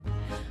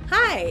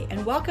Hi,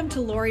 and welcome to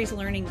Lori's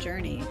Learning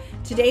Journey.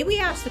 Today we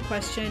ask the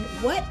question,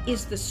 what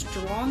is the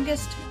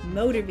strongest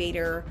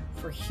motivator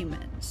for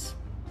humans?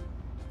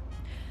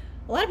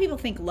 A lot of people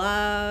think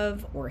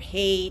love or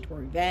hate or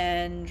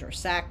revenge or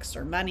sex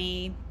or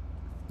money.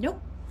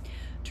 Nope.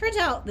 Turns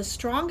out the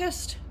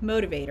strongest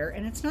motivator,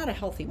 and it's not a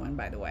healthy one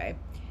by the way,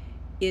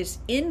 is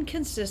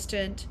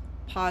inconsistent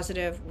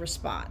positive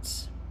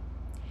response.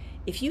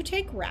 If you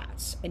take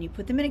rats and you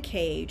put them in a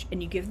cage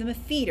and you give them a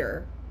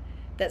feeder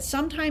that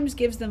sometimes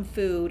gives them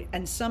food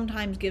and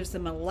sometimes gives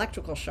them an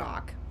electrical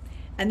shock,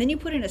 and then you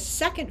put in a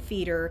second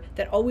feeder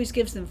that always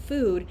gives them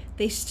food,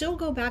 they still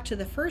go back to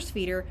the first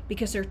feeder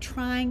because they're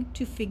trying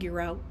to figure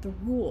out the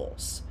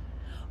rules.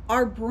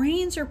 Our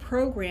brains are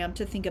programmed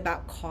to think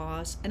about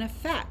cause and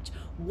effect.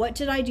 What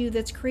did I do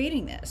that's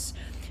creating this?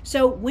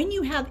 So when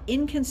you have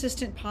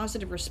inconsistent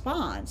positive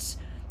response,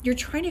 you're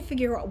trying to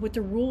figure out what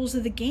the rules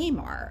of the game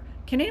are.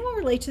 Can anyone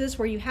relate to this,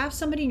 where you have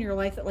somebody in your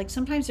life that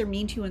sometimes they're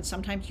mean to you and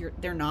sometimes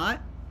they're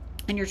not?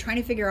 And you're trying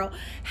to figure out,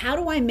 how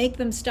do I make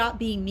them stop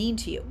being mean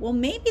to you? Well,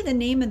 maybe the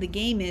name of the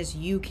game is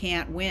you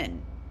can't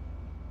win.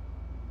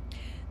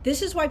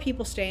 This is why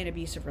people stay in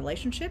abusive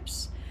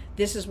relationships.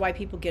 This is why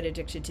people get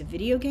addicted to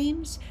video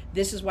games.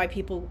 This is why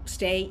people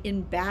stay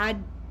in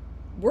bad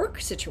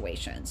work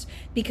situations,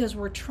 because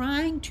we're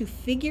trying to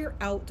figure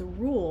out the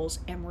rules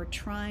and we're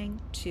trying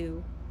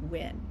to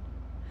win.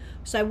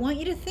 So I want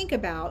you to think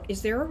about,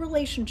 is there a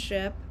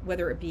relationship,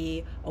 whether it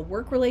be a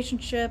work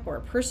relationship or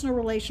a personal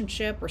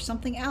relationship or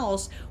something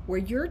else, where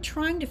you're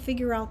trying to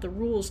figure out the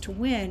rules to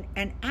win,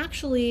 and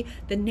actually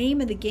the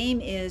name of the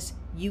game is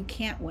you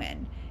can't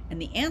win.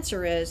 And the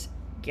answer is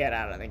get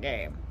out of the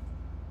game.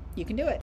 You can do it.